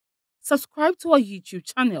subscribe to our YouTube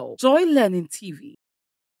channel, Joy Learning TV.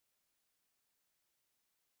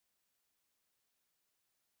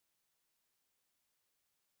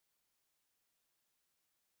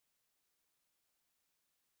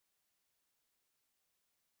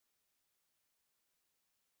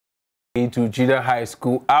 Into Junior High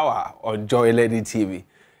School Hour on Joy Learning TV.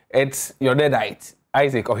 It's your Nedite,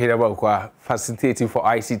 Isaac Ohirabakwa, facilitating for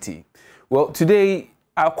ICT. Well, today,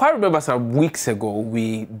 I quite remember some weeks ago,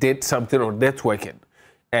 we did something on networking,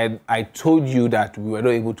 and I told you that we were not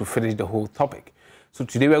able to finish the whole topic. So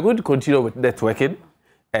today, we are going to continue with networking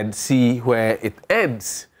and see where it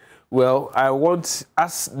ends. Well, I want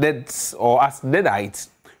us Neds or us Nedites,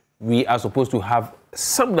 we are supposed to have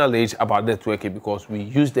some knowledge about networking because we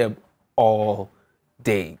use them all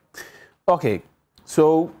day. Okay,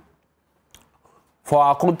 so for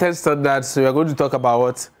our content standards, we are going to talk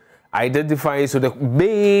about identifying. So the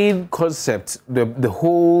main concept, the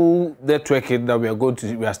whole networking that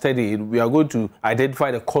we are studying, we are going to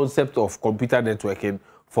identify the concept of computer networking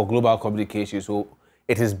for global communication. So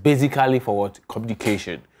it is basically for what?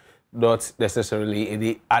 Communication, not necessarily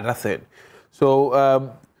any other thing.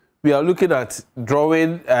 So we are looking at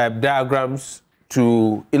drawing diagrams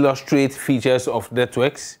to illustrate features of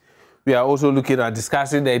networks. We are also looking at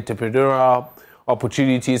discussing the entrepreneurial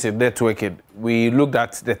opportunities in networking. We looked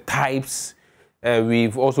at the types.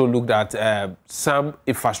 We've also looked at some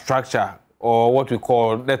infrastructure or what we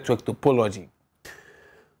call network topology.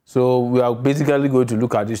 So we are basically going to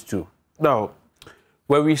look at these two. Now,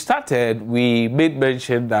 when we started, we made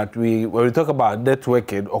mention that when we talk about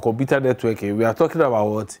networking or computer networking, we are talking about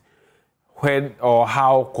what? When or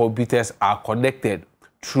how computers are connected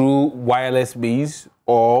through wireless means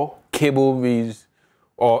or cable means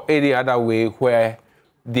or any other way where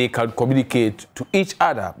they can communicate to each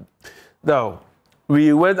other. Now,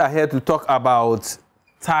 we went ahead to talk about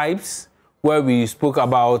types, where we spoke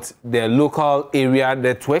about the local area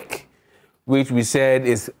network, which we said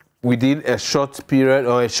is within a short period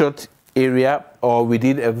or a short area or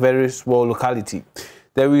within a very small locality.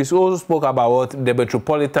 Then we also spoke about the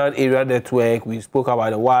metropolitan area network. We spoke about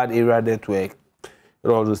the wide area network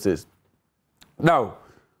and all those things. Now,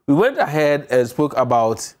 we went ahead and spoke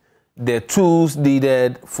about the tools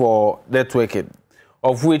needed for networking,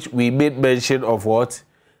 of which we made mention of what?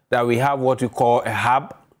 That we have what we call a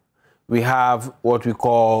hub. We have what we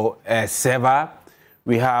call a server.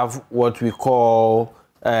 We have what we call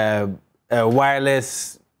a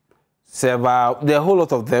wireless server. There are a whole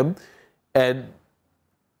lot of them. And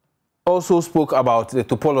also spoke about the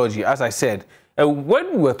topology, as I said. And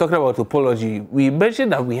when we were talking about topology, we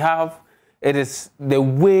mentioned that it is the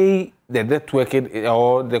way the networking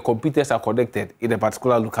or the computers are connected in a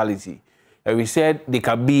particular locality. And we said they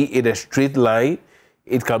can be in a straight line,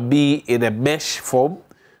 it can be in a mesh form.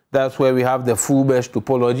 That's where we have the full mesh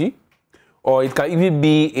topology. Or it can even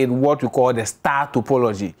be in what we call the star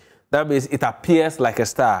topology. That means it appears like a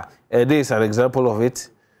star. And this is an example of it,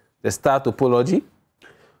 the star topology.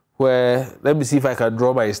 Where, let me see if I can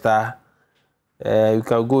draw my star. You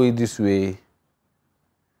can go in this way.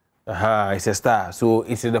 It's a star. So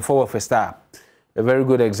it's in the form of a star. A very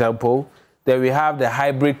good example. Then we have the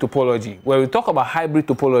hybrid topology. When we talk about hybrid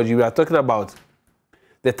topology, we are talking about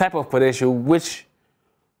the type of connection which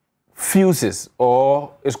fuses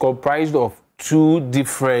or is comprised of two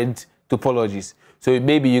different topologies. So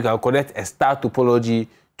maybe you can connect a star topology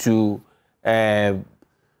to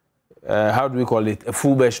how do we call it? A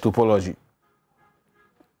full mesh topology.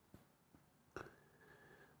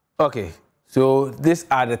 Okay, so these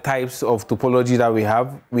are the types of topology that we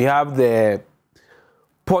have. We have the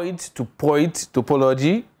point-to-point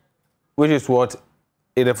topology, which is what?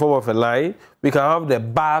 In the form of a line. We can have the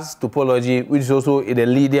bars topology, which is also in a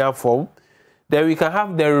linear form. Then we can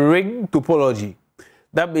have the ring topology.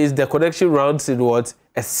 That means the connection runs in what?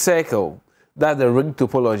 A circle. That's the ring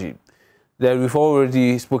topology. Then we've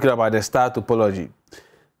already spoken about the star topology.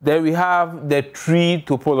 Then we have the tree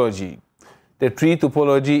topology. The tree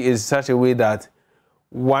topology is such a way that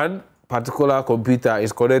one particular computer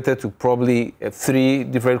is connected to probably 3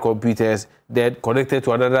 different computers, then connected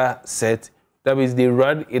to another set. That means they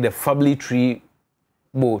run in a family tree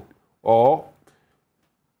mode or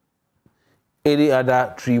any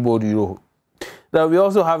other tree mode you know. Now we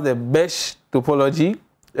also have the mesh topology.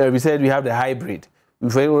 We said we have the hybrid.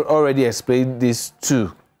 We've already explained this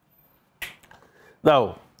too.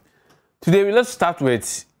 Now, today let's start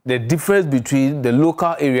with the difference between the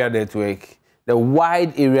local area network, the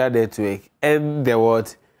wide area network, and the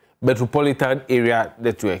what? Metropolitan area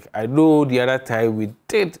network. I know the other time we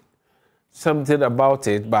did something about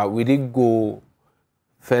it, but we didn't go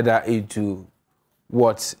further into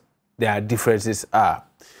what their differences are.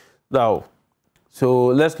 Now, so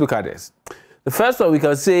let's look at this. The first one, we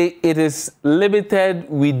can say it is limited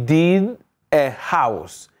within a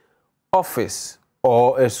house, office,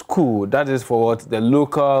 or a school. That is for what? The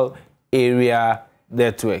local area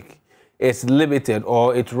network. It's limited,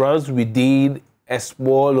 or it runs within a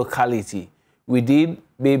small locality, within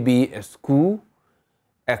maybe a school,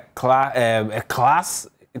 a class.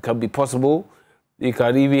 It can be possible. You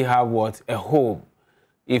can even have what? A home.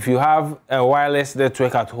 If you have a wireless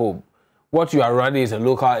network at home, what you are running is a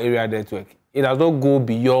local area network. It does not go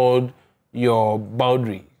beyond your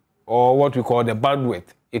boundary, or what we call the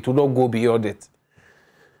bandwidth. It will not go beyond it.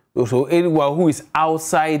 So anyone who is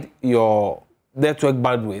outside your network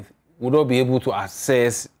bandwidth will not be able to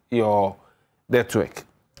access your network.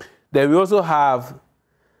 Then we also have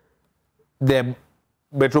the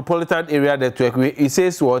metropolitan area network. It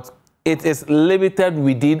says what? It is limited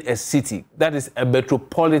within a city. That is a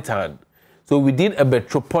metropolitan. So within a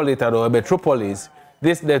metropolitan or a metropolis,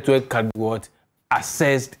 this network can be what?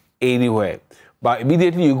 Accessed anywhere. But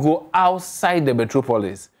immediately you go outside the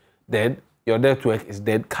metropolis, then your network is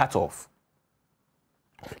then cut off.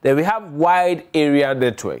 Then we have wide area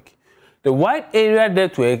network. The wide area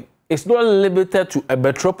network is not limited to a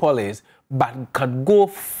metropolis, but can go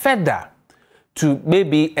further to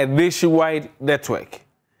maybe a nationwide network.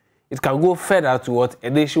 It can go further to what? A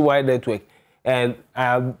nationwide network. And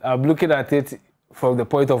I'm looking at it from the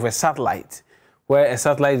point of a satellite, where a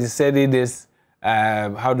satellite is sending this,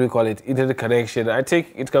 how do we call it, internet connection. I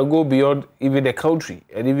think it can go beyond even a country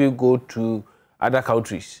and even go to other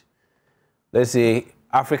countries. Let's say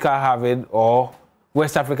Africa having, or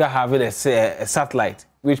West Africa having a satellite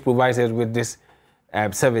which provides us with this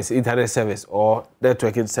service, internet service or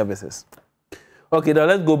networking services. Okay, now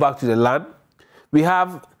let's go back to the LAN. We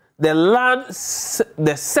have the LAN,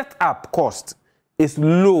 the setup cost is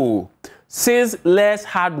low since less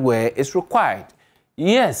hardware is required.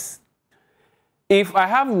 Yes, if I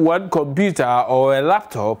have one computer or a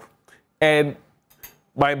laptop and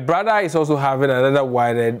my brother is also having another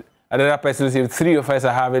one and another person, if three of us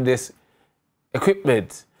are having this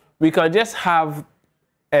equipment, we can just have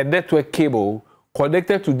a network cable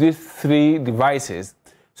connected to these three devices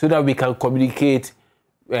so that we can communicate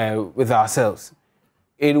with ourselves.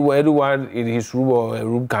 Anyone in his room or a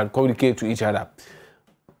room can communicate to each other.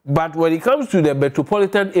 But when it comes to the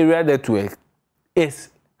metropolitan area network, it's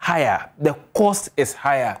higher. The cost is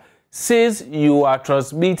higher. Since you are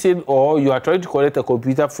transmitting or you are trying to connect a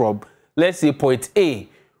computer from, let's say, point A,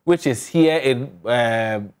 which is here in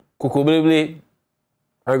Kukumele,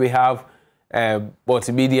 where we have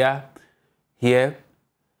multimedia here,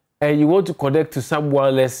 and you want to connect to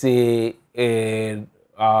someone, let's say, in,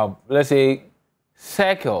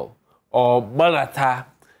 Circle or Manata,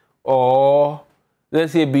 or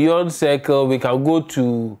let's say beyond Circle, we can go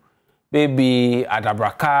to maybe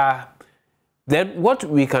Adabraka. Then what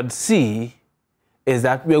we can see is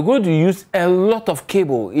that we are going to use a lot of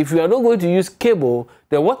cable. If we are not going to use cable,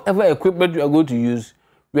 then whatever equipment we are going to use,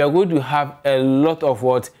 we are going to have a lot of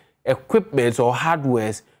what? Equipment or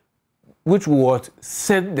hardwares which will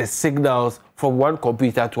send the signals from one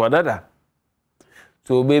computer to another.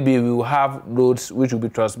 So maybe we will have nodes which will be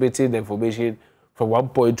transmitting the information from one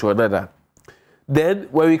point to another. Then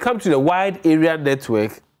when we come to the wide area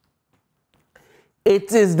network,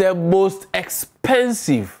 it is the most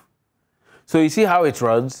expensive. So you see how it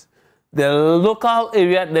runs? The local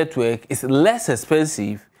area network is less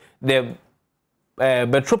expensive. The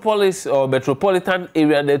metropolis or metropolitan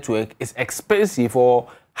area network is expensive or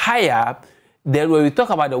higher. Then when we talk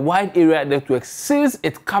about the wide area network, since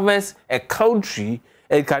it covers a country,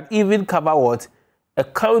 it can even cover what? A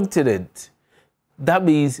continent. That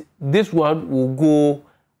means this one will go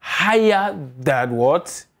higher than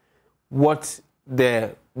what? What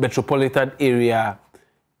the metropolitan area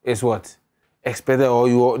is what? Expected,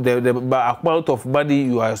 or the amount of money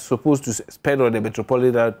you are supposed to spend on the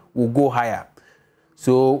metropolitan will go higher.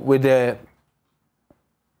 So with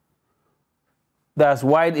that's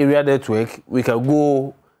wide area network, we can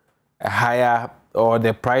go higher, or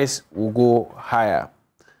the price will go higher.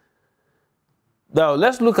 Now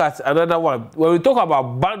let's look at another one. When we talk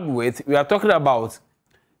about bandwidth, we are talking about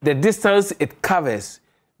the distance it covers.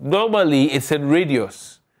 Normally it's in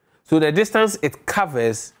radius. So the distance it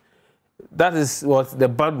covers, that is what the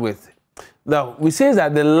bandwidth. Now we say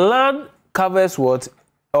that the LAN covers what,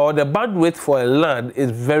 or the bandwidth for a LAN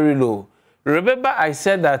is very low. Remember I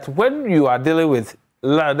said that when you are dealing with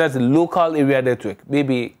LAN, that's a local area network,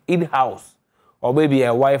 maybe in-house or maybe a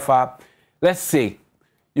Wi-Fi. Let's say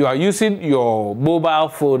you are using your mobile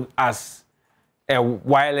phone as a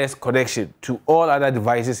wireless connection to all other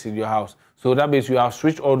devices in your house. So that means you have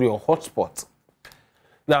switched on your hotspot.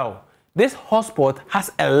 Now, this hotspot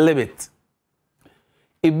has a limit.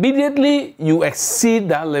 Immediately you exceed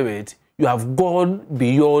that limit, you have gone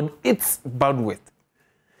beyond its bandwidth.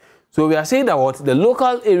 So we are saying that what the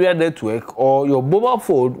local area network or your mobile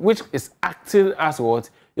phone, which is acting as what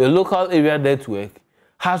your local area network,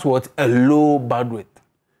 has what a low bandwidth.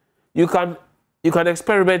 You can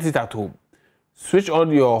experiment it at home. Switch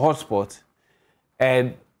on your hotspot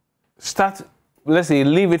and start, let's say,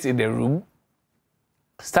 leave it in the room.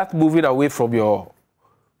 Start moving away from your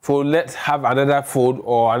phone. Let's have another phone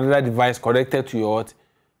or another device connected to your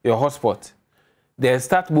hotspot. Then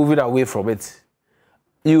start moving away from it.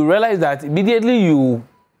 You realize that immediately you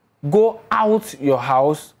go out your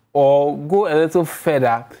house or go a little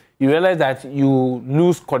further, you realize that you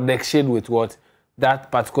lose connection with what?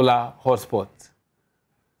 That particular hotspot.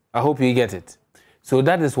 I hope you get it. So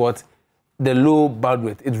that is what the low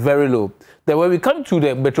bandwidth. It's very low. Then when we come to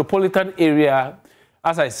the metropolitan area,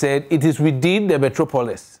 as I said, it is within the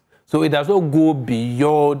metropolis. So it does not go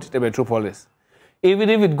beyond the metropolis. Even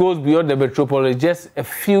if it goes beyond the metropolis, just a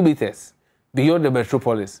few meters beyond the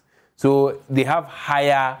metropolis. So they have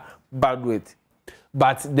higher bandwidth.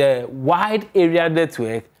 But the wide area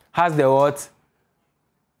network has the what?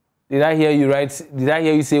 Did I hear you right? Did I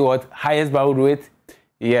hear you say what? Highest bandwidth?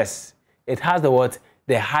 Yes. It has the what?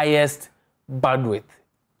 The highest bandwidth.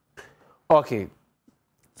 Okay.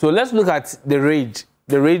 So let's look at the range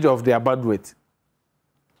of their bandwidth.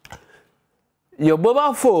 Your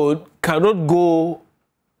mobile phone cannot go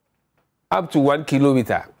up to 1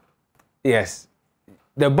 kilometer. Yes.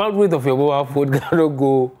 The bandwidth of your mobile phone cannot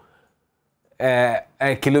go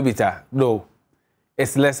a kilometer. No.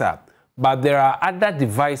 It's lesser. But there are other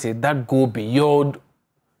devices that go beyond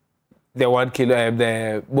the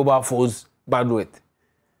the mobile phone's bandwidth.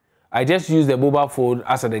 I just use the mobile phone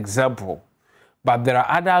as an example. But there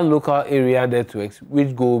are other local area networks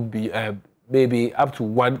which go maybe up to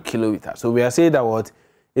 1 kilometer. So we are saying that what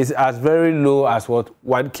is as very low as what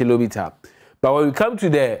 1 kilometer. But when we come to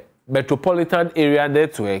the metropolitan area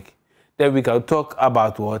network, then we can talk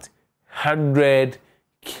about what 100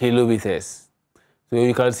 kilometers. So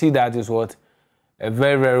you can see that is what a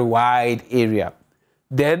very, very wide area.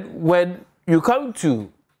 Then when you come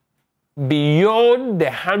to beyond the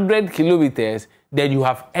 100 kilometers, then you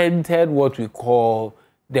have entered what we call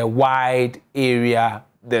the wide area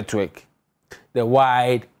network. The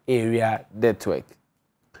wide area network.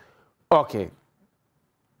 Okay.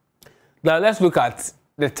 Now let's look at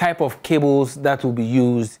the type of cables that will be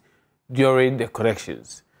used during the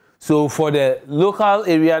connections. So for the local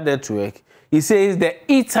area network, it says the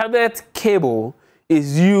Ethernet cable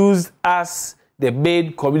is used as the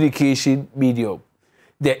main communication medium.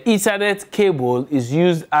 The Ethernet cable is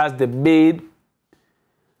used as the main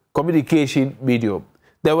communication medium.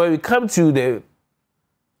 Then when we come to the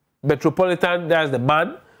metropolitan, that's the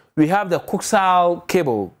MAN, we have the coaxial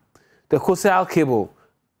cable. The coaxial cable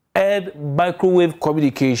and microwave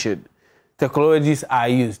communication technologies are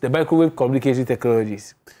used. The microwave communication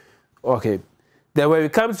technologies. Okay. Then when we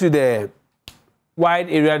come to the wide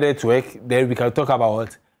area network, then we can talk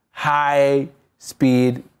about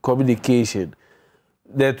high-speed communication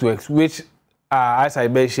networks, which are, as I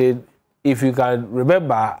mentioned, if you can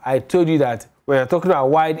remember, I told you that when you're talking about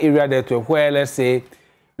wide area network, where let's say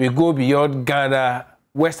we go beyond Ghana,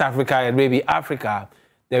 West Africa, and maybe Africa,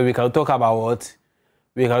 then we can talk about what?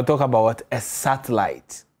 We can talk about a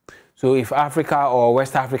satellite. So if Africa or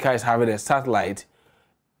West Africa is having a satellite,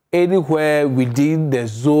 anywhere within the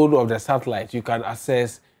zone of the satellite, you can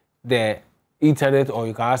access the internet or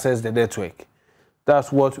you can access the network.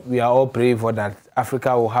 That's what we are all praying for, that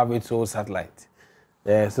Africa will have its own satellite.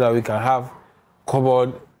 So that we can have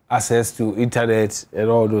common access to internet and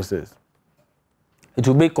all those things. It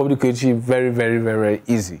will make communication very, very, very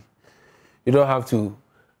easy. You don't have to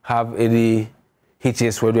have any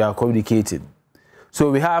hitches when you are communicating. So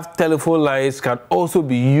we have telephone lines can also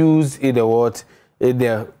be used in the what? In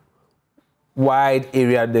the wide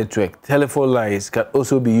area network. Telephone lines can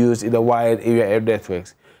also be used in the wide area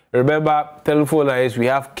networks. Remember, telephone lines, we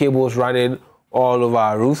have cables running all over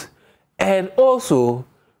our roofs. And also,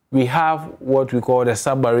 we have what we call the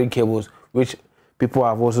submarine cables, which people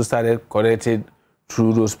have also started connecting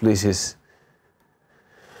through those places.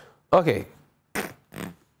 Okay.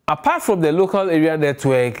 Apart from the local area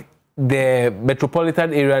network, the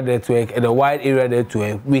metropolitan area network, and the wide area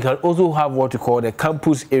network, we can also have what we call the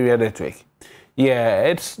campus area network. Yeah,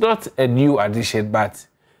 it's not a new addition, but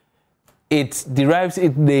it derives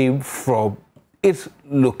its name from its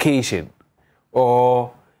location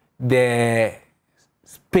or the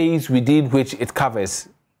space within which it covers.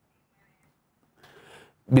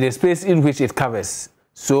 Be the space in which it covers.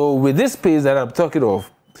 So with this space that I'm talking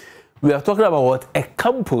of, we are talking about what? A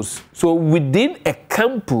campus. So within a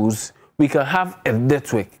campus, we can have a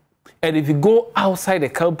network. And if you go outside the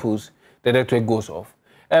campus, the network goes off.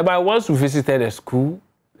 And I once visited a school,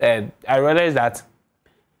 and I realized that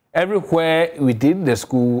everywhere within the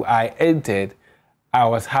school I entered, I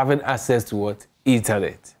was having access to what?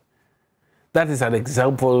 Internet. That is an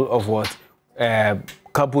example of what?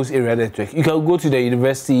 Campus area network. You can go to the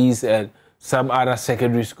universities and some other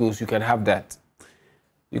secondary schools, you can have that.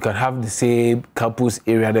 You can have the same campus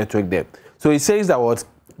area network there. So it says that what?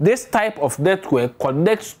 This type of network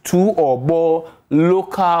connects two or more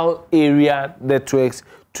local area networks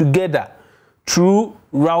together through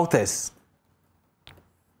routers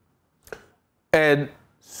and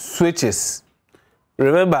switches.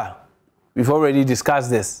 Remember, we've already discussed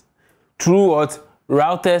this. Through what?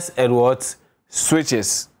 Routers and what?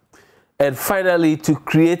 Switches. And finally, to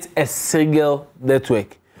create a single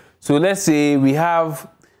network. So let's say we have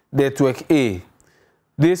network A.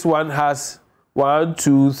 This one has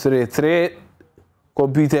 3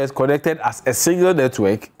 computers connected as a single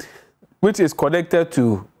network, which is connected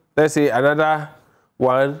to, let's say, another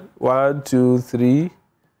 1, 2, 3.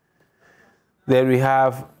 Then we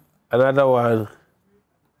have another one.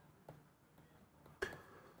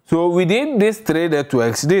 So within these 3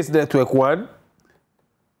 networks, this network 1,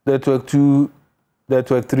 network 2,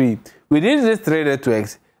 network 3. Within these 3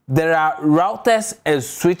 networks, there are routers and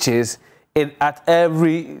switches at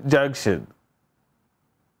every junction,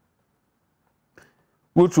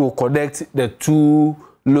 which will connect the 2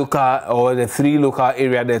 local or the 3 local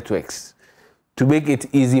area networks to make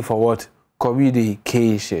it easy for what?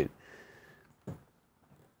 Communication.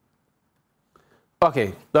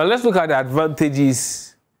 Okay, now let's look at the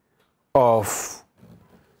advantages of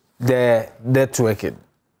the networking.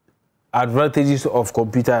 Advantages of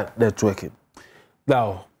computer networking.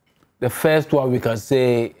 Now, the first one we can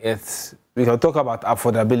say is, we can talk about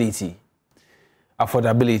affordability.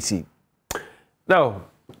 Affordability. Now,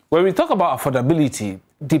 when we talk about affordability,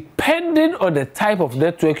 depending on the type of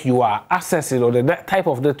network you are accessing or the type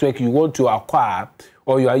of network you want to acquire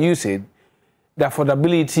or you are using, the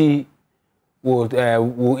affordability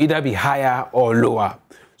will either be higher or lower.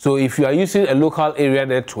 So if you are using a local area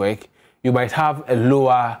network, you might have a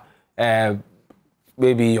lower,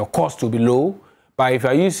 maybe your cost will be low. But if you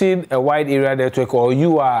are using a wide area network or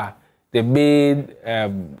you are the main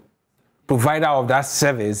provider of that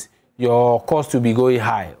service, your cost will be going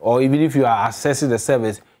high. Or even if you are accessing the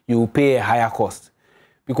service, you will pay a higher cost.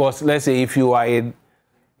 Because let's say if you are in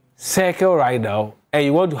Circle right now and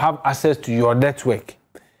you want to have access to your network,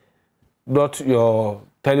 not your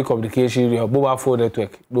telecommunication, your mobile phone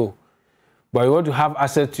network, no. But you want to have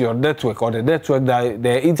access to your network or the network,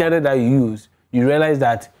 the internet that you use, you realize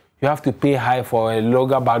that you have to pay high for a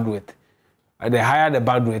longer bandwidth. And the higher the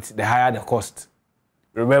bandwidth, the higher the cost.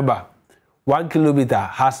 Remember, 1 kilometer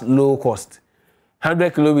has low cost.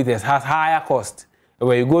 100 kilometers has higher cost. And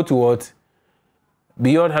when you go to what?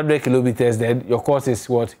 Beyond 100 kilometers, then your cost is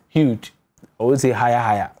what? Huge. I would say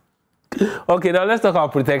higher. Okay, now let's talk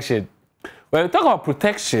about protection. When we talk about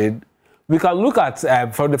protection, we can look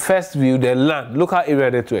at, from the first view, the LAN, local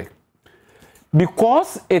area network.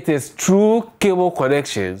 Because it is through cable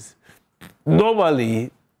connections,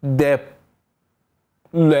 normally the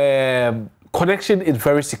connection is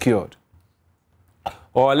very secured.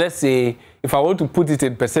 Or let's say, if I want to put it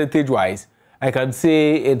in percentage-wise, I can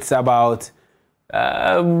say it's about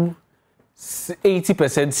 80%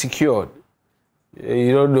 secured.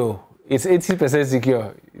 You don't know. It's 80%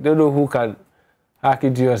 secure. You don't know who can hack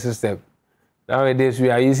into your system. Nowadays, we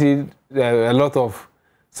are using a lot of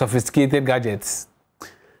sophisticated gadgets.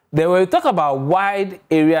 Then when we talk about wide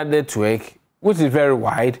area network, which is very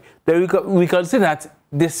wide, then we can say that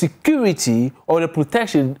the security or the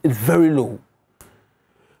protection is very low.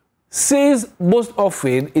 Since most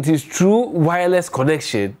often it is through wireless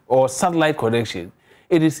connection or satellite connection,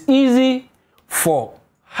 it is easy for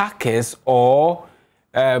hackers or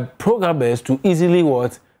programmers to easily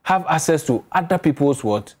have access to other people's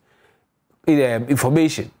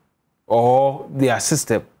information or their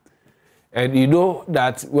system. And you know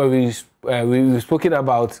that when we've spoken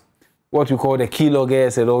about what we call the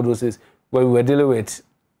keyloggers and all those things, when we were dealing with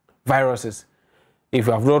viruses. If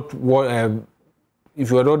you have not, if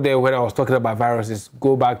you were not there when I was talking about viruses,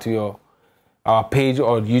 go back to our page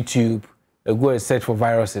on YouTube and go and search for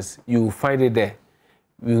viruses. You will find it there.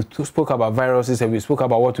 We spoke about viruses and we spoke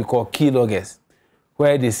about what we call keyloggers,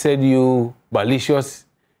 where they send you malicious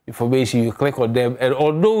information, you click on them, and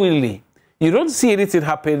unknowingly You don't see anything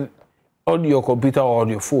happen on your computer or on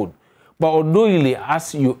your phone. But unknowingly,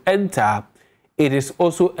 as you enter, it is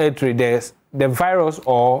also entering. The virus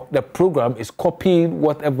or the program is copying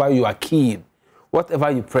whatever you are keying. Whatever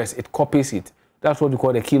you press, it copies it. That's what we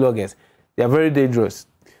call the keyloggers. They are very dangerous.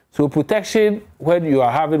 So protection when you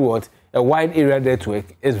are having a wide area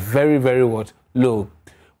network is very, very low.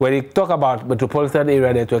 When you talk about metropolitan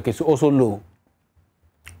area network, it's also low.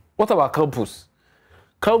 What about campus?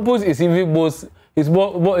 Campus is even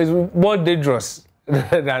more dangerous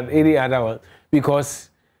than any other one, because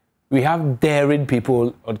we have daring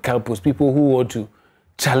people on campus, people who want to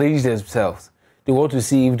challenge themselves. They want to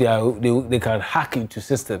see if they can hack into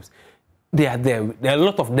systems. They are there. There are a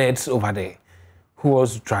lot of nerds over there who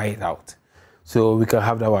wants to try it out. So we can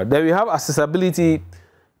have that one. Then we have accessibility,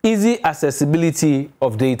 easy accessibility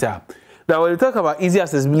of data. Now, when you talk about easy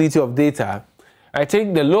accessibility of data, I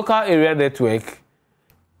think the local area network,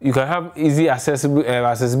 you can have easy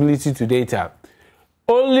accessibility to data.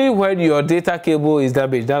 Only when your data cable is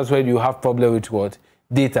damaged, that's when you have problem with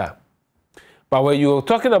data. But when you're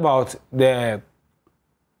talking about the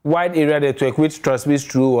wide area network, which transmits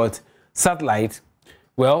through satellite,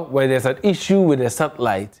 well, when there's an issue with the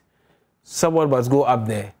satellite, someone must go up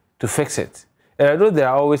there to fix it. And I know there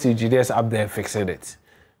are always engineers up there fixing it.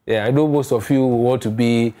 Yeah, I know most of you want to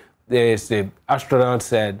be the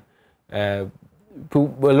astronauts, and a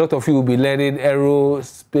lot of you will be learning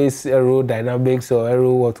aerospace, aerodynamics,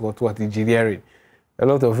 or what engineering. A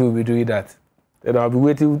lot of you will be doing that. And I'll be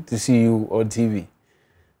waiting to see you on TV.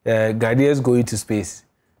 Ghanaians going to space.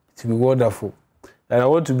 It will be wonderful. And I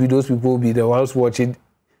want to be those people, be the ones watching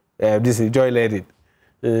this Joy Learning.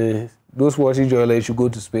 Those watching Joy Learning should go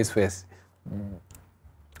to space first.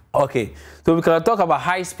 Okay, so we can talk about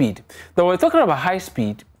high speed. Now, when we're talking about high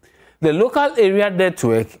speed, the local area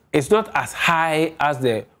network is not as high as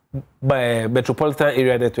the metropolitan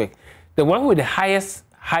area network. The one with the highest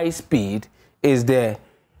high speed is the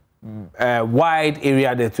wide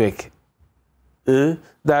area network.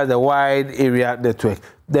 That's the wide area network.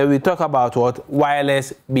 Then we talk about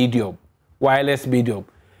wireless medium. Wireless medium.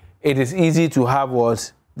 It is easy to have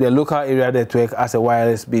the local area network as a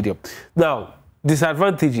wireless medium. Now,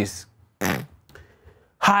 disadvantages.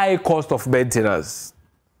 High cost of maintenance.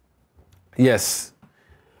 Yes.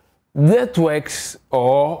 Networks,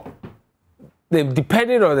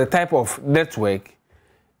 depending on the type of network,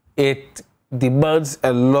 it demands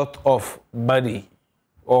a lot of money,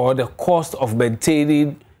 or the cost of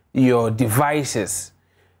maintaining your devices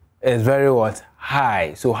is very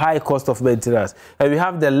high. So high cost of maintenance. And we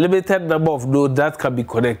have the limited number of nodes that can be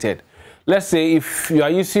connected. Let's say if you are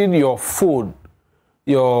using your phone,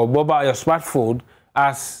 your smartphone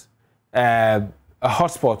as a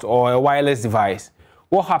hotspot or a wireless device,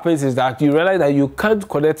 what happens is that you realize that you can't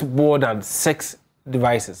connect more than 6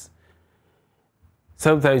 devices.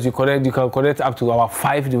 Sometimes you can connect up to about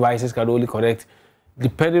 5 devices can only connect,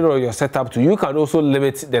 depending on your setup. You can also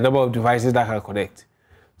limit the number of devices that can connect.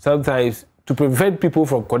 Sometimes, to prevent people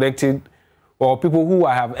from connecting, or people who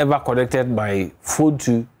I have ever connected my phone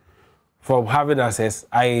to from having access,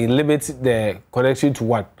 I limit the connection to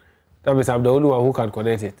 1. That means I'm the only one who can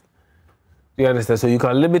connect it. Do you understand? So you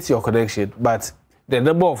can limit your connection, but the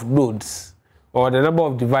number of nodes or the number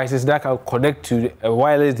of devices that can connect to a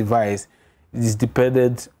wireless device is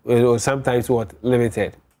dependent, or sometimes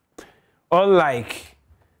limited. Unlike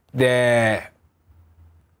the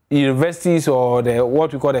universities or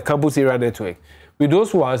what we call the campus area network, with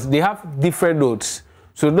those ones, they have different nodes.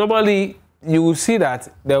 So normally you will see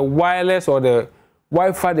that the wireless or the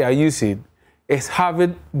Wi-Fi they are using is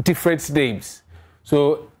having different names.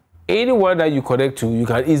 So anyone that you connect to, you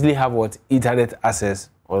can easily have internet access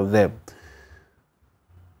on them.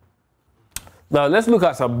 Now let's look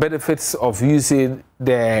at some benefits of using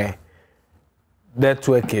the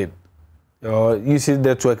networking, or using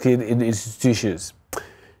networking in institutions.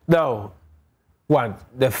 Now,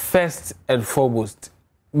 the first and foremost,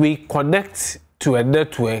 we connect to a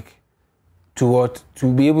network to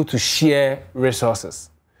be able to share resources.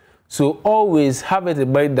 So always have it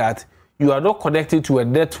in mind that you are not connected to a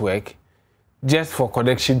network just for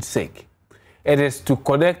connection's sake. It is to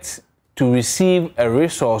connect to receive a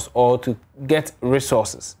resource or to get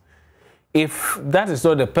resources. If that is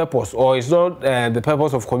not the purpose, or it's not the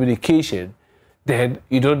purpose of communication, then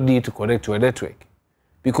you don't need to connect to a network.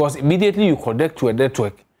 Because immediately you connect to a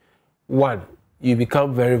network, you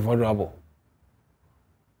become very vulnerable.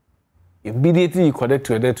 Immediately you connect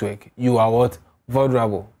to a network, you are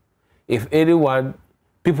vulnerable. If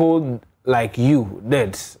people like you,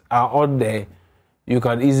 nerds, are on there, you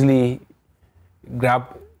can easily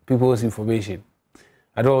grab people's information.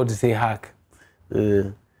 I don't want to say hack.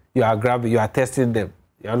 You are grabbing, you are testing them.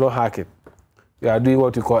 You are not hacking. You are doing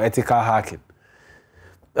what we call ethical hacking.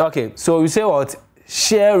 Okay, so we say what?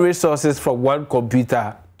 Share resources from one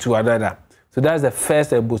computer to another. So that's the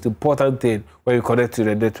first and most important thing when you connect to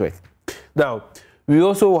the network. Now, we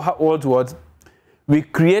also want what? We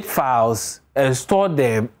create files and store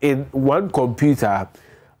them in one computer,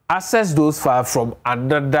 access those files from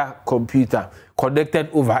another computer connected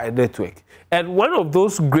over a network. And one of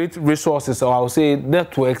those great resources, or I'll say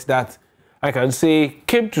networks, that I can say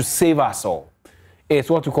came to save us all is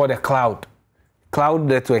what we call the cloud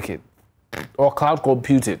networking or cloud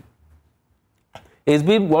computing. It's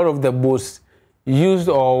been one of the most used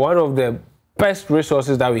or one of the best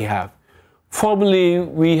resources that we have. Formerly,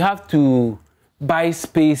 we have to buy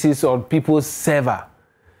spaces on people's server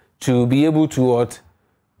to be able to what?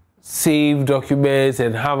 Save documents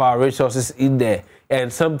and have our resources in there.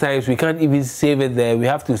 And sometimes we can't even save it there. We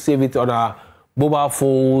have to save it on our mobile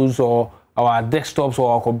phones or our desktops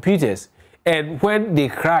or our computers. And when they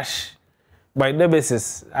crash, my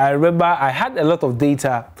nemesis, I remember I had a lot of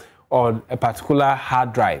data on a particular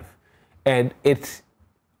hard drive and it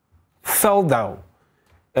fell down.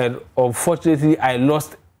 And unfortunately, I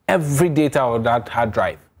lost every data on that hard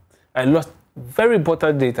drive. I lost very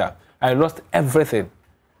important data. I lost everything.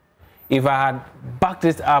 If I had backed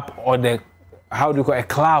it up on a, a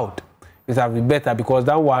cloud, it would have been better, because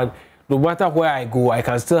that one, no matter where I go, I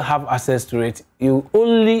can still have access to it.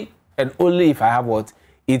 Only and only if I have what?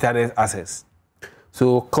 Internet access.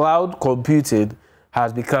 So cloud computing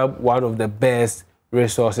has become one of the best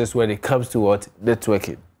resources when it comes to what?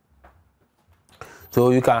 Networking.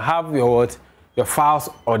 So you can have your what? Your files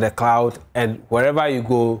on the cloud, and wherever you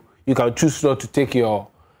go, you can choose not to take your,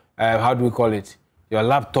 your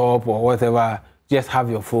laptop or whatever. Just have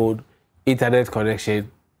your phone, internet connection,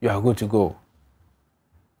 you are good to go.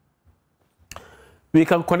 We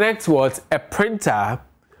can connect what? A printer,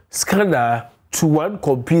 scanner to one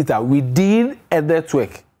computer within a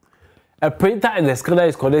network. A printer and a scanner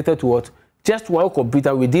is connected to what? Just one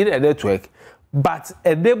computer within a network, but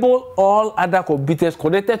enable all other computers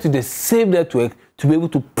connected to the same network to be able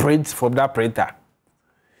to print from that printer.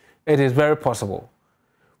 It is very possible.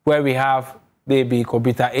 Where we have maybe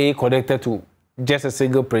computer A connected to just a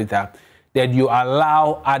single printer, then you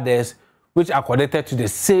allow others which are connected to the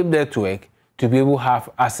same network to be able to have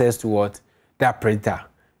access to what? That printer.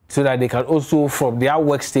 So that they can also, from their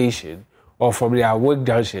workstation or from their work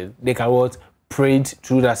junction, they can what? Print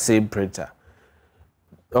through that same printer.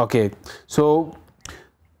 Okay, so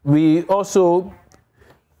we are also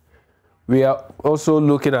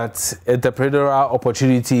looking at entrepreneurial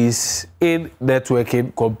opportunities in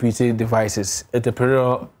networking computing devices.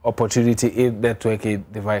 Entrepreneurial opportunity in networking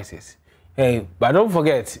devices. Hey, but don't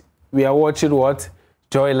forget, we are watching what?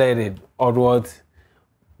 Joy Learning on what?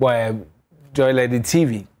 Joy Learning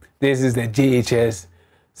TV. This is the JHS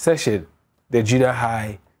session, the junior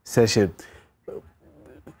high session.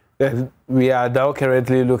 And we are now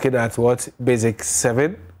currently looking at what? Basic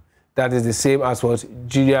 7. That is the same as what?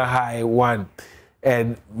 Junior high 1.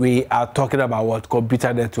 And we are talking about what?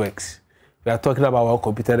 Computer networks. We are talking about what?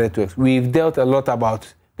 Computer networks. We've dealt a lot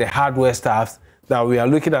about the hardware stuff. Now we are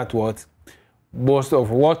looking at what? Most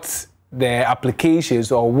of what the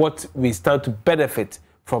applications or what we start to benefit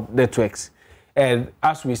from networks. And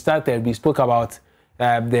as we started, we spoke about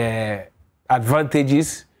the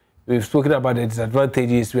advantages. We've spoken about the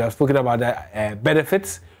disadvantages. We have spoken about the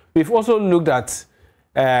benefits. We've also looked at,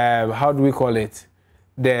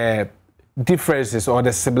 the differences or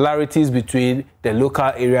the similarities between the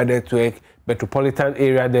local area network, metropolitan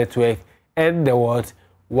area network, and the what?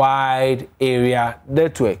 Wide area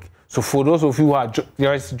network. So for those of you who are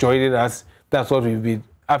just joining us, that's what we've been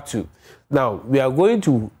up to. Now, we are going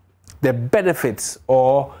to the benefits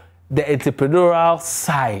or the entrepreneurial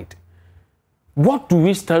side. What do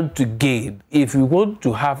we stand to gain if we want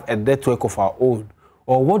to have a network of our own?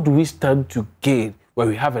 Or what do we stand to gain when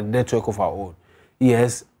we have a network of our own?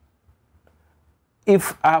 Yes,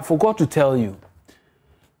 if I forgot to tell you,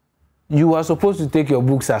 you are supposed to take your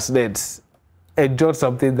books as notes and jot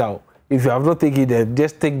something down. If you have not taken them,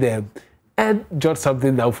 just take them and jot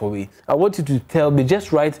something down for me. I want you to tell me,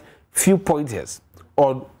 just write few pointers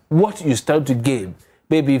on what you stand to gain.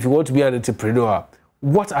 Maybe if you want to be an entrepreneur,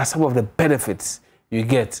 what are some of the benefits you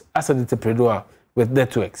get as an entrepreneur with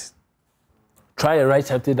networks? Try and write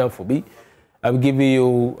something down for me. I'm giving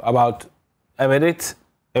you about a minute.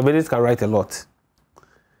 A minute can write a lot.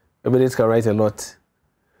 A minute can write a lot.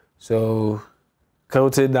 So,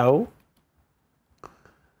 count it down.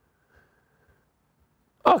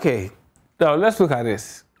 Okay, now let's look at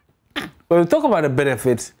this. When we talk about the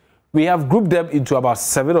benefits, we have grouped them into about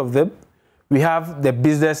 7 of them. We have the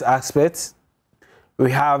business aspects,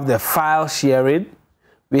 we have the file sharing,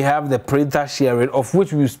 we have the printer sharing, of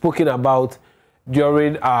which we've spoken about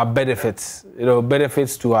during our benefits,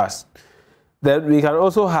 benefits to us. Then we can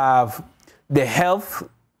also have the health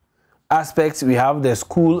aspects, we have the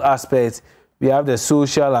school aspect, we have the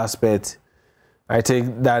social aspect. I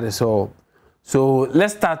think that is all. So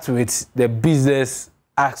let's start with the business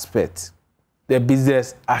aspect. The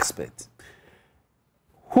business aspect.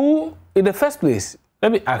 Who, in the first place,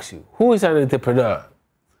 let me ask you, who is an entrepreneur?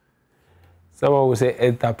 Someone will say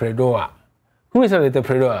entrepreneur. Who is an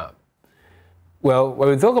entrepreneur? Well, when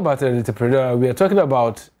we talk about an entrepreneur, we are talking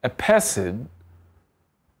about a person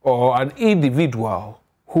or an individual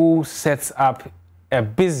who sets up a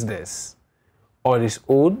business on his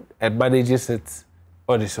own and manages it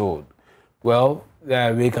on his own. Well,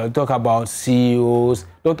 we can talk about CEOs.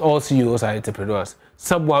 Not all CEOs are entrepreneurs.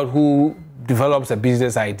 Someone who develops a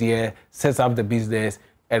business idea, sets up the business,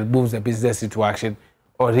 and moves the business into action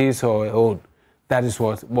on his or her own. That is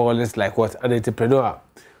what, more or less like what, an entrepreneur.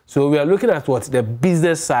 So we are looking at what, the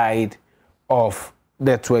business side of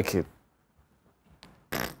networking.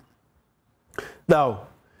 Now,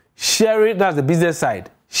 sharing, that's the business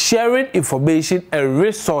side. Sharing information and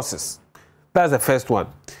resources. That's the first one.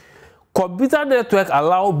 Computer network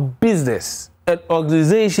allow business and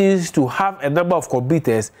organizations to have a number of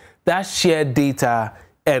computers that share data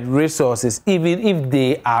and resources, even if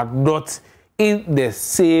they are not in the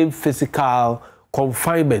same physical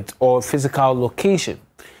confinement or physical location.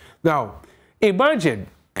 Now, imagine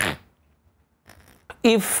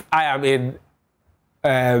if I am in,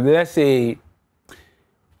 let's say,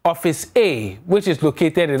 Office A, which is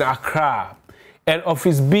located in Accra, and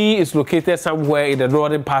Office B is located somewhere in the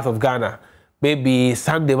northern part of Ghana, maybe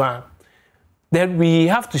Sandema. Then we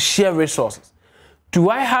have to share resources. Do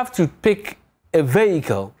I have to pick a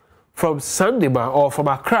vehicle from Sandema or from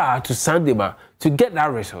Accra to Sandema to get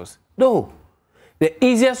that resource? No. The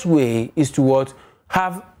easiest way is to what?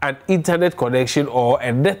 Have an internet connection or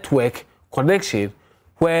a network connection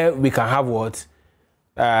where we can have what?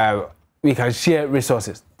 We can share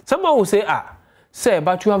resources. Someone will say, sir,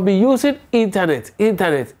 but you have been using internet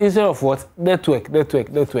instead of what?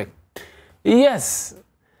 Network. Yes,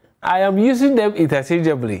 I am using them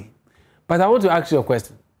interchangeably. But I want to ask you a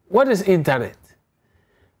question. What is internet?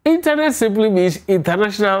 Internet simply means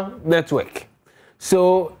international network.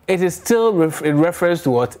 So it is still in reference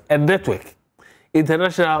to what? A network.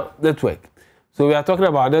 International network. So we are talking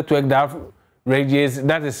about a network that ranges,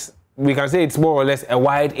 that is, we can say it's more or less a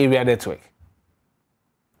wide area network.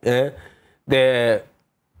 The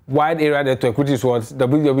wide area network, which is what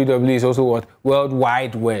www is also what? World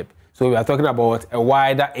Wide Web. So we are talking about a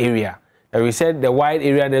wider area. And we said the wide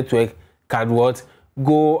area network can what?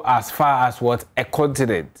 Go as far as what? A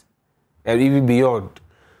continent and even beyond.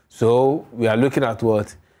 So we are looking at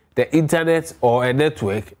what? The internet or a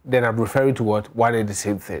network, then I'm referring to what? One and the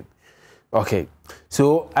same thing. Okay.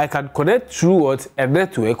 So I can connect through what? A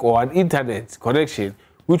network or an internet connection,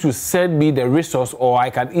 which will send me the resource, or I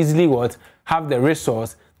can easily what? Have the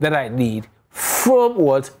resource that I need from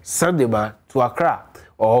what? Sandema to Accra,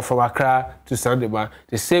 or from Accra to Sandema.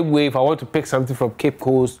 The same way if I want to pick something from Cape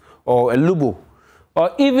Coast or Elubo,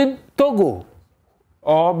 or even Togo,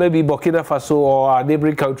 or maybe Burkina Faso or our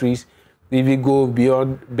neighboring countries, even go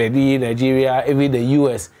beyond Benin, Nigeria, even the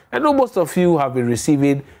US. I know most of you have been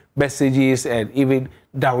receiving messages and even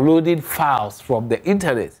downloading files from the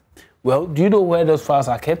internet. Well, do you know where those files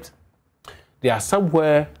are kept? They are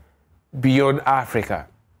somewhere beyond Africa.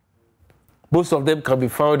 Most of them can be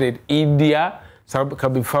found in India, some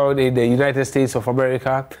can be found in the United States of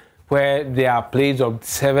America, where they are placed on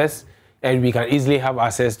servers and we can easily have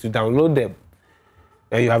access to download them.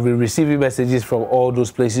 And you have been receiving messages from all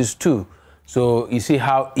those places too. So you see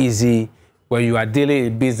how easy when you are dealing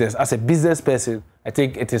in business. As a business person, I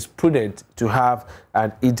think it is prudent to have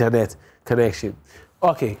an internet connection.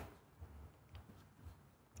 Okay.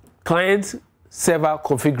 Client server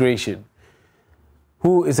configuration.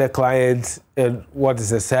 Who is a client and what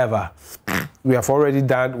is a server? We have already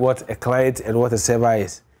done what a client and what a server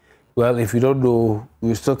is. Well, if you don't know,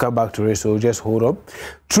 we'll still come back to it, so just hold on.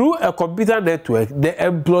 Through a computer network, the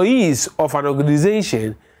employees of an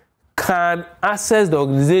organization can access the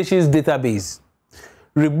organization's database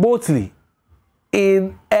remotely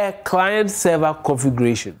in a client-server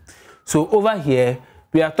configuration. So over here,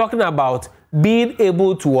 we are talking about being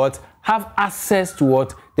able to what? Have access to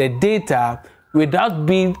what? The data without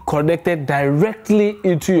being connected directly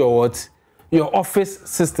into your what? Your office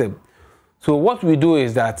system. So what we do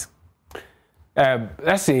is that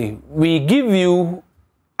let's say we give you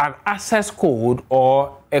an access code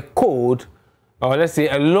or a code, or let's say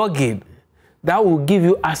a login that will give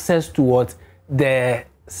you access to what the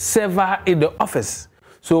server in the office.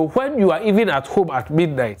 So when you are even at home at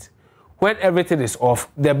midnight, when everything is off,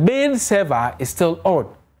 the main server is still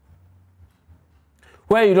on,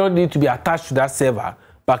 where you don't need to be attached to that server,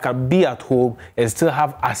 but can be at home and still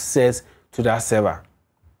have access to that server.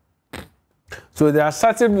 So there are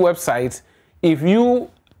certain websites, if you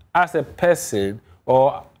as a person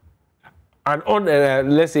or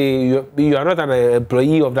let's say you are not an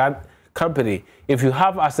employee of that company, if you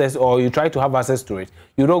have access or you try to have access to it,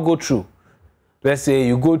 you don't go through. Let's say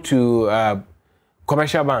you go to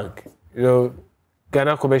commercial bank,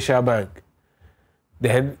 Ghana Commercial Bank,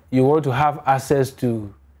 then you want to have access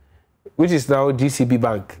to, which is now DCB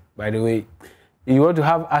Bank, by the way. You want to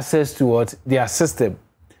have access to what? Their system.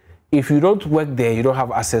 If you don't work there, you don't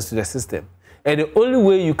have access to the system. And the only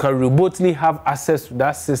way you can remotely have access to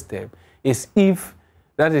that system is if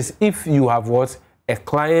you have what? A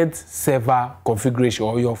client server configuration,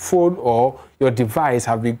 or your phone or your device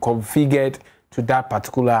have been configured to that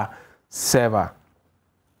particular server.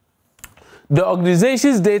 The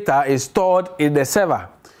organization's data is stored in the server,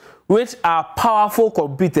 which are powerful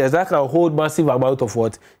computers that can hold massive amount of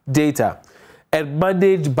what? Data, and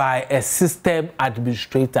managed by a system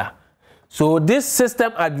administrator. So this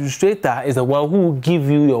system administrator is the one who will give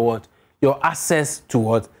you your what? Your access to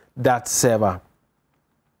what? That server.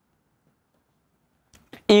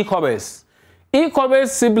 E-commerce.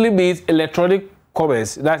 E-commerce simply means electronic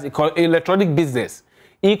commerce. That's called electronic business.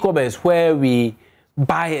 E-commerce, where we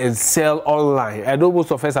buy and sell online. I know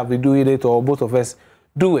most of us have been doing it, or most of us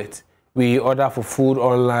do it. We order for food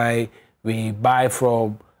online. We buy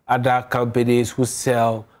from other companies who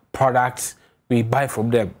sell products. We buy from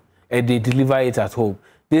them, and they deliver it at home.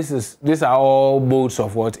 These are all modes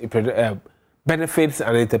of what benefits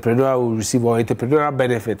an entrepreneur will receive, or entrepreneurial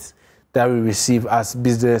benefits that we receive as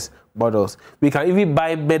business models. We can even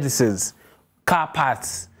buy medicines, car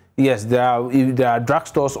parts. Yes, there are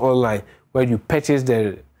drugstores online where you purchase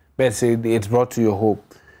the medicine, it's brought to your home.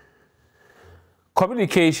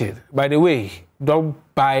 Communication. By the way, don't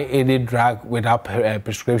buy any drug without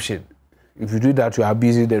prescription. If you do that, you are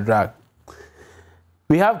abusing the drug.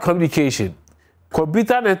 We have communication.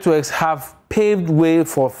 Computer networks have paved way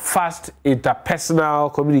for fast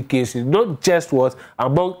interpersonal communication, not just what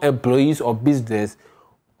among employees or business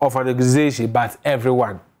of an organization, but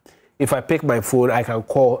everyone. If I pick my phone, I can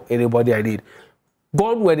call anybody I need.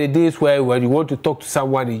 Gone were the days where when you want to talk to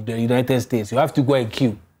someone in the United States, you have to go and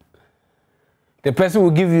queue. The person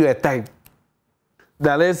will give you a time.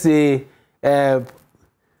 Now let's say, Yabedu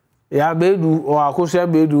or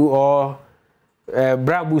Akosha Bedu or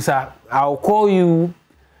Brabusa, I'll call you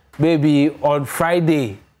maybe on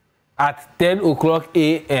Friday at 10 o'clock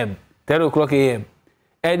a.m. 10 o'clock a.m.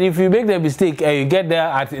 And if you make the mistake and you get there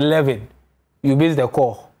at 11, you miss the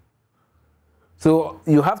call. So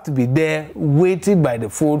you have to be there waiting by the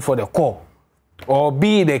phone for the call, or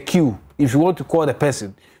be in a queue. If you want to call the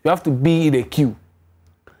person, you have to be in a queue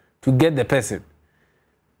to get the person.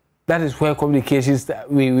 That is where communications,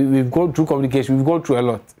 we've gone through communication, we've gone through a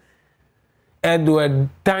lot. And there were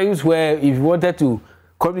times where if you wanted to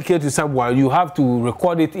communicate to someone, you have to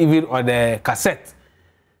record it even on a cassette,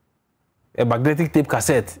 a magnetic tape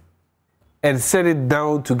cassette, and send it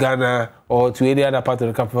down to Ghana or to any other part of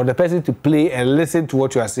the country for the person to play and listen to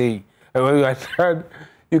what you are saying. And when you are done,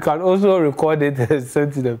 you can also record it and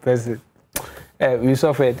send to the person. We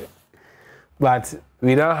suffered, but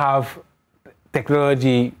we now have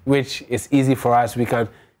technology which is easy for us. We can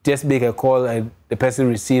just make a call and the person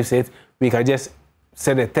receives it. We can just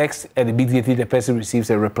send a text and immediately the person receives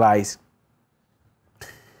and replies.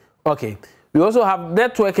 Okay. We also have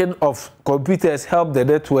networking of computers help the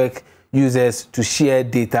network users to share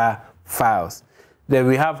data files. Then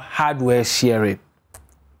we have hardware sharing.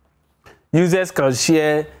 Users can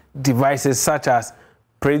share devices such as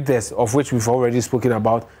printers, of which we've already spoken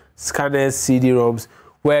about, scanners, CD-ROMs,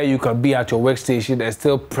 where you can be at your workstation and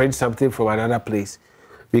still print something from another place.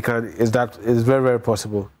 It's very, very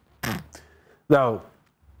possible. Now,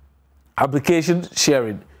 application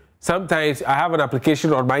sharing. Sometimes I have an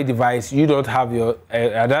application on my device, you don't have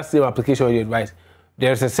that same application on your device.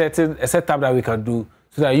 There's a setup that we can do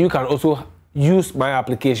so that you can also use my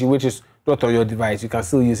application, which is not on your device. You can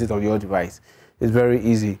still use it on your device. It's very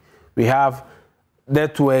easy. We have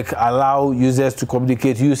network allow users to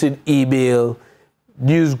communicate using email,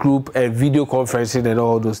 news group, and video conferencing and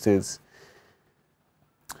all those things.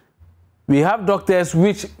 We have doctors,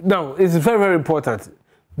 which now is very, very important.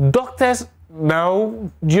 Doctors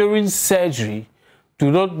now during surgery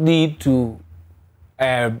do not need to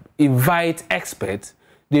invite experts.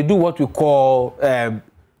 They do what we call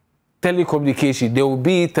telecommunication. There will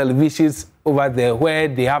be televisions over there where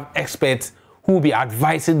they have experts who will be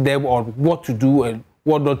advising them on what to do and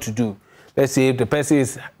what not to do. Let's say if the person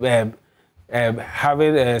is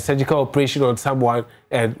having a surgical operation on someone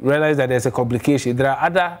and realize that there's a complication, there are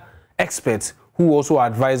other experts who also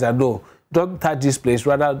advise that no, don't touch this place,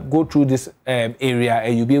 rather go through this area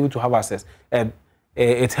and you'll be able to have access. And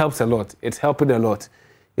it helps a lot. It's helping a lot.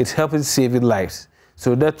 It's helping saving lives.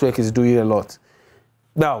 So network is doing a lot.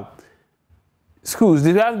 Now, schools,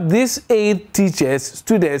 they have these 8 teachers,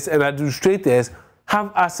 students, and administrators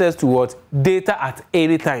have access to what? Data at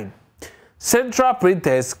any time. Central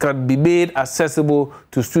printers can be made accessible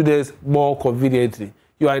to students more conveniently.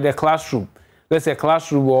 You are in a classroom. Let's say a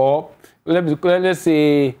classroom, or let's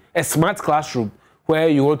say a smart classroom where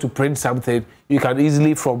you want to print something. You can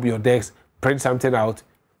easily from your desk print something out,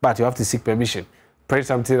 but you have to seek permission. Print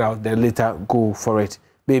something out, then later go for it.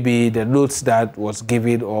 Maybe the notes that was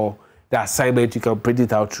given or the assignment, you can print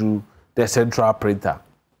it out through the central printer.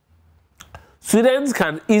 Students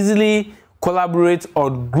can easily collaborate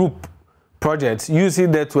on group projects using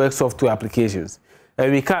network software applications.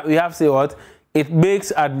 And we have to say what? It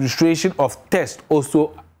makes administration of tests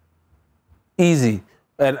also easy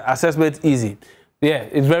and assessment easy. Yeah,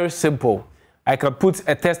 it's very simple. I can put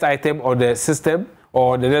a test item on the system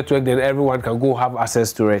or the network, then everyone can go have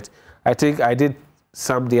access to it. I think I did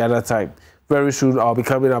some the other time. Very soon I'll be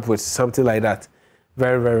coming up with something like that.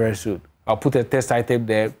 Very, very, very soon. I'll put a test item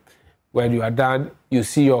there. When you are done, you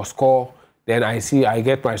see your score. Then I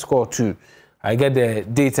get my score too. I get the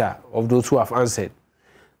data of those who have answered.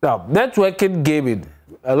 Now, networking gaming.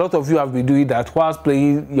 A lot of you have been doing that whilst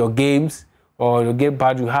playing your games or your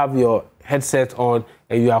gamepad. You have your headset on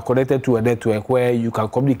and you are connected to a network where you can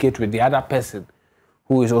communicate with the other person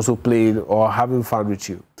who is also playing or having fun with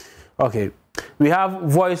you. Okay, we have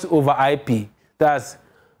voice over IP. That's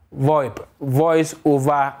VoIP, voice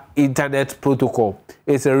over internet protocol.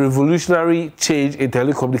 It's a revolutionary change in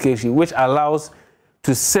telecommunication which allows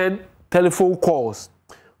to send telephone calls,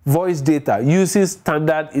 voice data using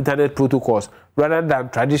standard internet protocols rather than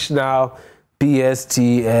traditional PST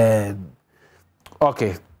and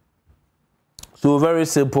okay. So very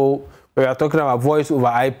simple. When you are talking about voice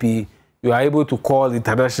over IP, you are able to call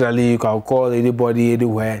internationally, you can call anybody,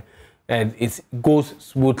 anywhere, and it goes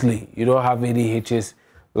smoothly. You don't have any hitches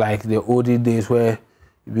like the olden days where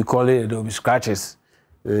you be calling and there will be scratches.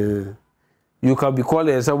 You can be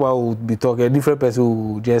calling and someone will be talking, a different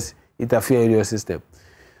person will just interfere in your system.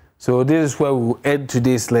 So this is where we will end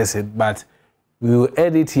today's lesson, but we will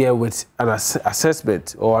end it here with an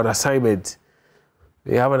assessment or an assignment.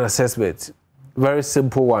 We have an assessment, very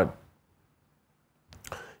simple one.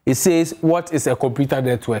 It says, what is a computer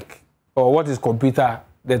network? Or what is computer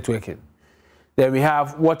networking? Then we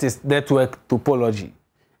have, what is network topology?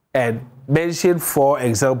 And mention 4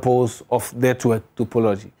 examples of network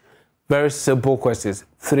topology. Very simple questions,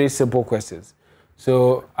 3 simple questions.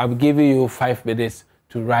 So I'm giving you 5 minutes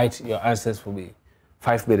to write your answers for me.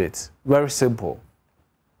 5 minutes, very simple.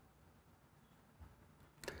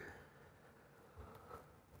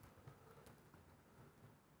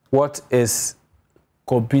 What is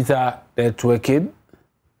computer networking?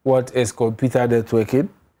 What is computer networking?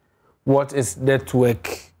 What is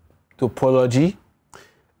network topology?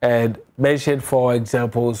 And mention 4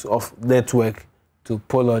 examples of network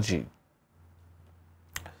topology.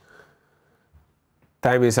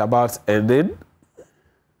 Time is about ending.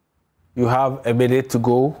 You have a minute to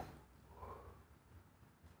go.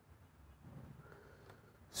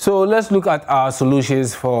 So let's look at our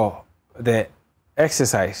solutions for the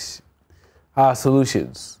exercise. Our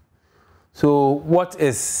solutions. So what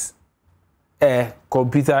is a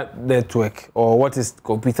computer network, or what is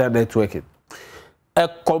computer networking? A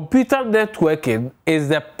computer networking is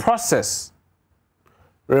the process.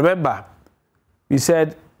 Remember, we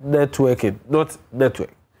said networking, not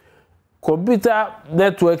network. Computer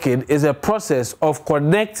networking is a process of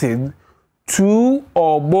connecting 2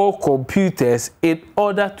 or more computers in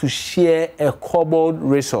order to share a common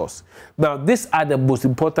resource. Now, these are the most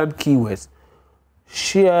important keywords.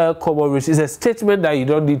 Share common resource is a statement that you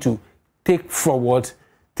don't need to take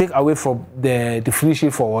away from the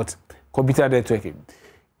definition for what? Computer networking.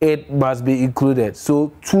 It must be included.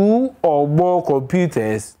 So 2 or more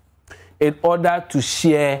computers in order to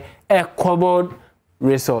share a common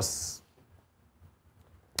resource.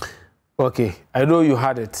 Okay, I know you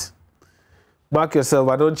had it. Mark yourself,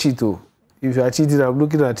 I don't cheat. If you are cheating, I'm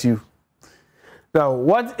looking at you. Now,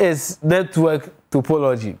 what is network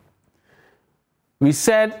topology? We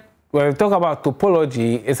said when we talk about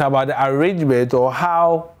topology, it's about the arrangement or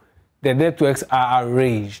how the networks are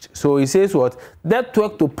arranged. So it says what?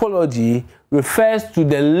 Network topology refers to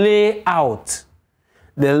the layout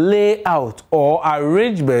or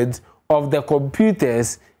arrangement of the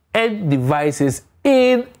computers and devices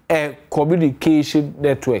in a communication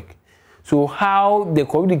network. So how the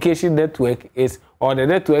communication network is, or the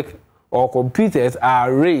network or computers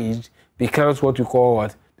are arranged, becomes what we call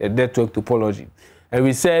what? The network topology. And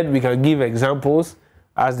we said we can give examples,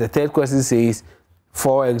 as the third question says.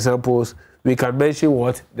 For examples, we can mention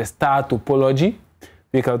what? The star topology.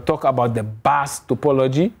 We can talk about the bus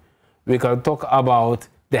topology. We can talk about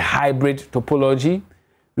the hybrid topology.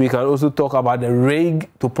 We can also talk about the ring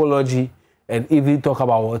topology, and even talk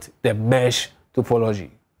about what? The mesh topology.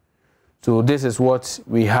 So this is what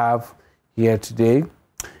we have here today.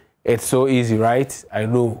 It's so easy, right? I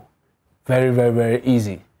know. Very, very, very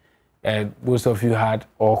easy. And most of you had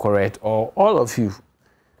all correct, or all of you.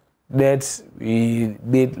 That we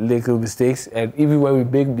made little mistakes, and even when we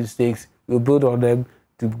make mistakes, we build on them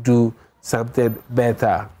to do something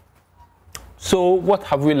better. So what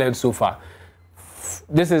have we learned so far?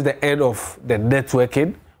 This is the end of the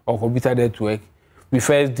networking or computer network. We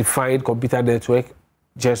first defined computer network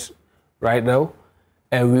just right now,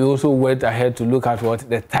 and we also went ahead to look at what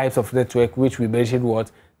the types of network, which we mentioned what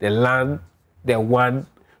the LAN, the WAN,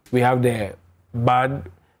 we have the MAN,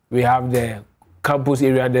 we have the campus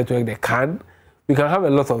area network, the CAN. We can have a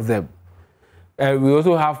lot of them. And we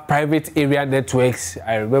also have private area networks.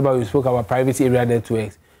 I remember we spoke about private area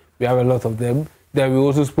networks. We have a lot of them. Then we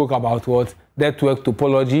also spoke about what? Network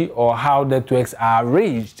topology, or how networks are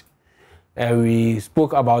arranged. And we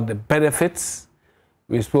spoke about the benefits.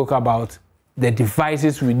 We spoke about the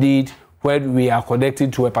devices we need when we are connecting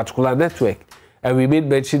to a particular network. And we made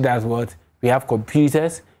mention that what? We have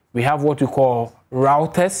computers. We have what we call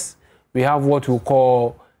routers. We have what we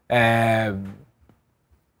call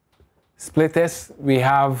splitters. We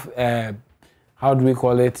have, how do we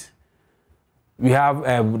call it? We have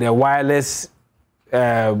the wireless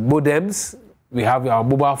modems. We have our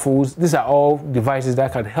mobile phones. These are all devices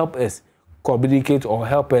that can help us communicate or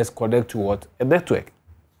help us connect to what? A network.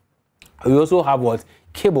 We also have what?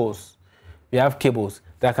 Cables. We have cables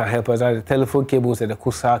that can help us, like the telephone cables and the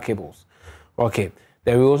coaxial cables. Okay.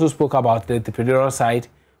 Then we also spoke about the entrepreneurial side,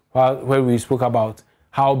 when we spoke about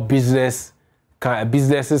how businesses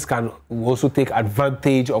can also take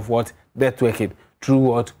advantage of what? Networking through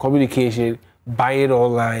what? Communication, buying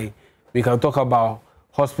online. We can talk about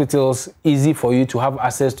hospitals, easy for you to have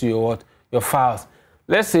access to your what? Your files.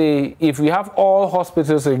 Let's say if we have all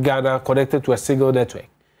hospitals in Ghana connected to a single network,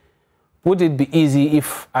 would it be easy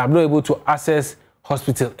if I'm not able to access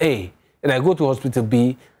hospital A and I go to hospital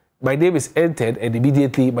B, my name is entered and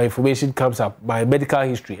immediately my information comes up, my medical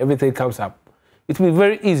history, everything comes up. It will be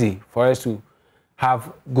very easy for us to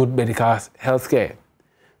have good medical health care.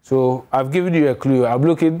 So I've given you a clue. I'm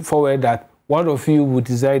looking forward that one of you will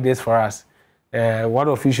design this for us. One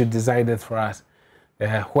of you should design it for us,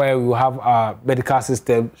 where we will have our medical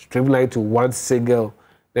system streamlined to one single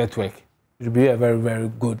network. It will be a very,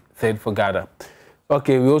 very good thing for Ghana.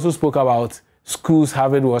 Okay, we also spoke about schools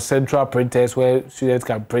having what? Central printers where students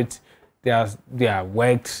can print their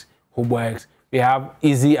works, homeworks. We have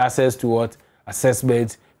easy access to what?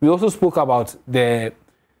 Assessments. We also spoke about the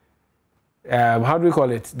how do we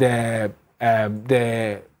call it? The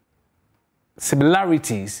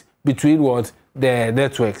similarities between what? The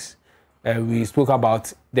networks. We spoke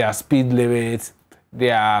about their speed limits,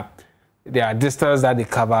 their distance that they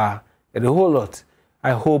cover, and a whole lot.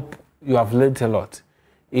 I hope you have learned a lot.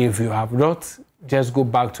 If you have not, just go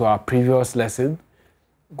back to our previous lesson,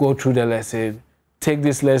 go through the lesson, take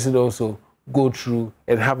this lesson also, go through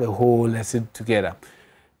and have a whole lesson together.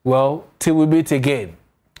 Well, till we meet again.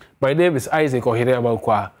 My name is Isaac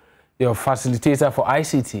Ohineamankwa, your facilitator for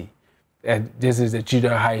ICT, and this is the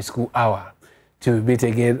Junior High School Hour. Till we meet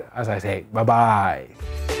again, as I say, bye-bye.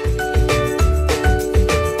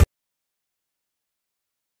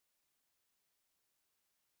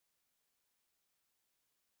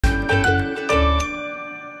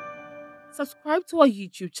 Subscribe to our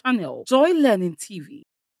YouTube channel, Joy Learning TV.